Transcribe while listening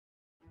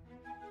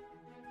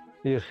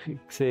Ich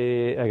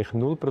sehe eigentlich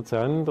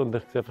 0% und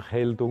ich sehe einfach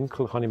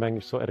hell-dunkel, kann ich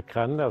manchmal so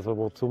erkennen. Also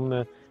wo die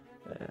Sonne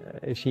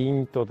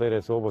scheint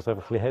oder so, wo es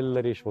einfach ein bisschen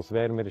heller ist, wo es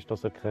wärmer ist,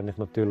 das erkenne ich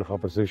natürlich,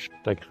 aber sonst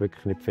eigentlich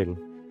wirklich nicht viel.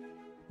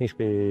 Ich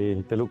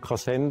bin der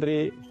Lukas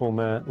Hendry,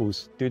 komme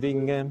aus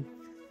Düdingen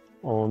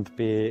und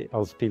bin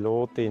als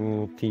Pilot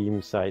im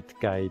Team Site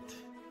Guide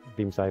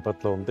beim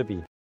Cybathlon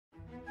dabei.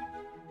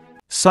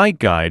 Site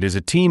Guide is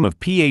a team of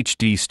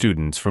PhD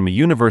students from the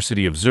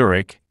University of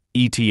Zurich,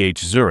 ETH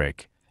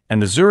Zurich,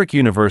 and the Zurich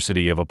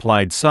University of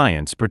Applied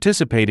Science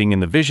participating in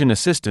the Vision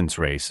Assistance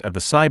Race at the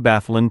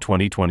Cybathlon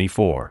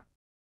 2024.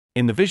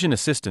 In the Vision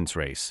Assistance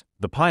Race,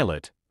 the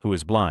pilot, who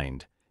is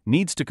blind,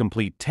 needs to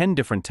complete 10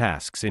 different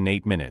tasks in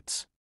 8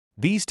 minutes.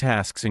 These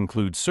tasks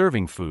include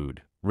serving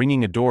food,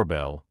 ringing a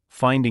doorbell,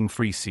 finding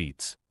free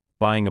seats,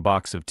 buying a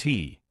box of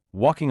tea,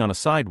 walking on a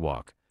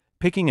sidewalk,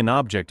 picking an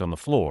object on the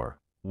floor,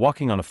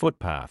 walking on a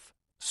footpath,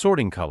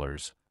 sorting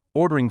colors,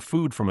 ordering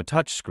food from a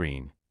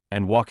touchscreen,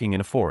 and walking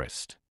in a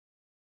forest.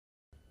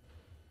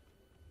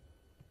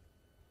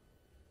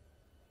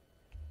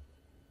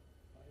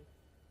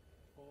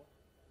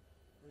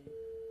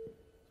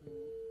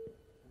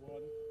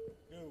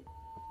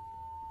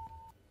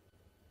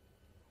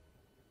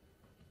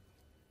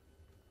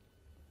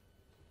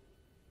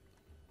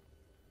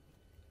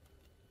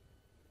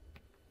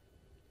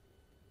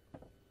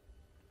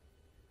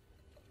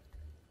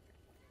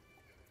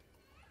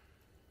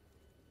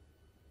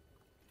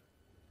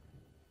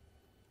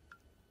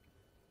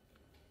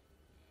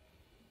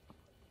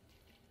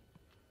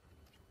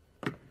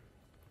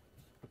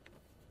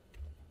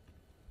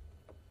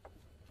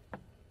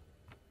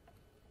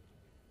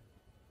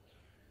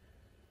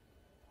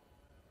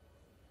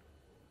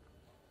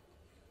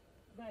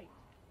 Right.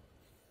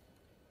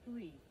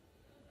 3.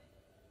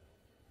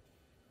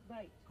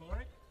 Right.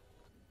 Correct.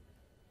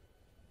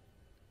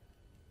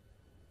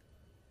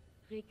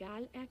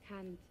 Regal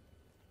erkannt.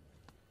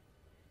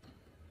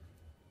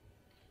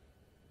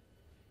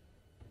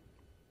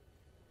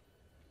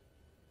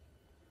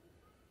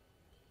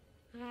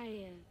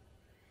 Reihe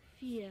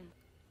 4.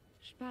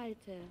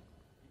 Spalte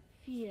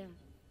 4.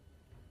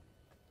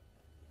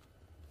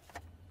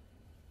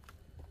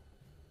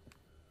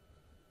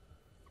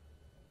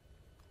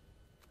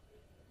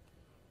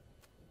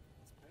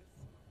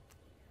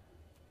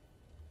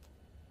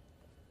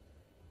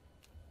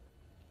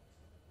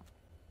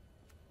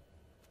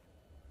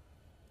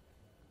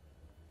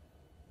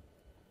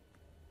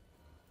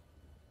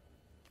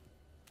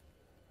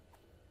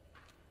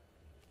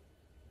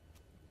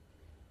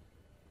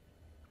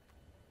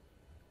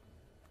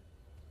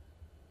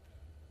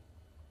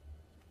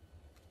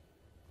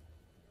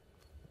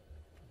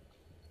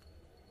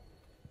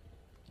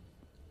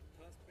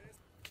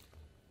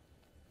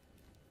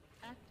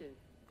 Active.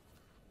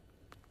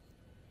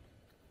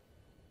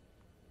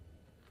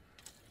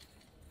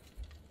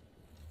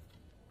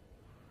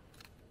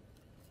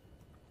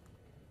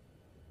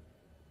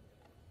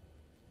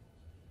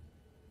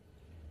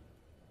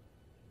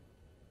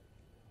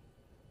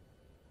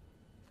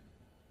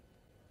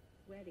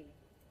 Ready.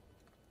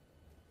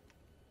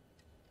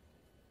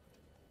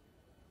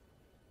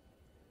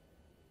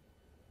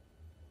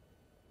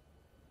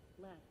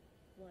 Left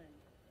 1.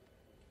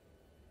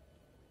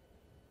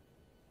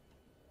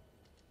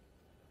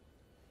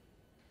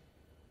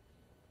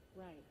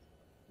 Right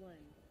 1.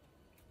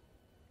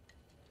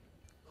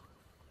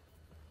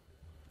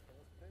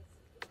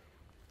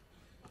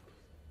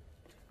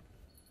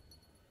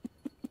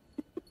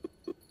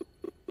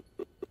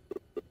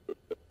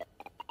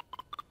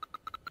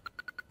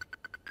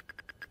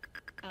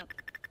 Up.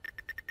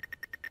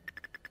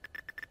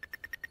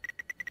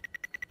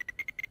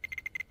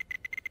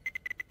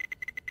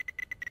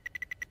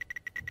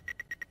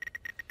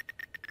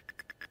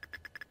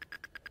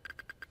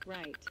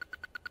 Right.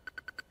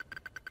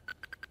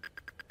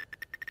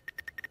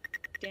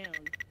 Down.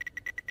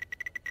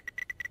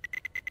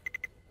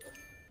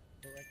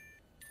 Correct.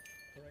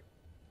 Correct.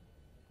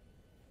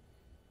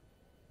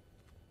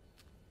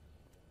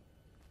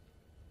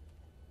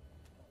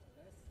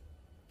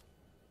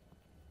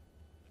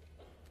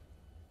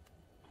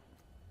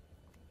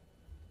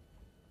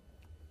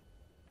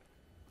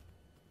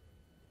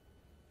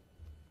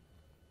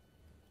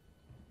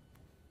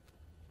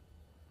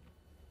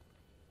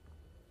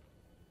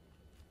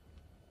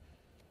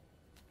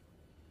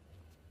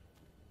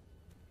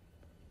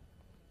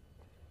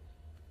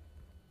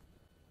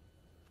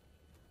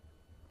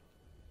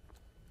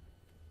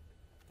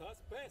 Das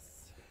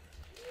Best.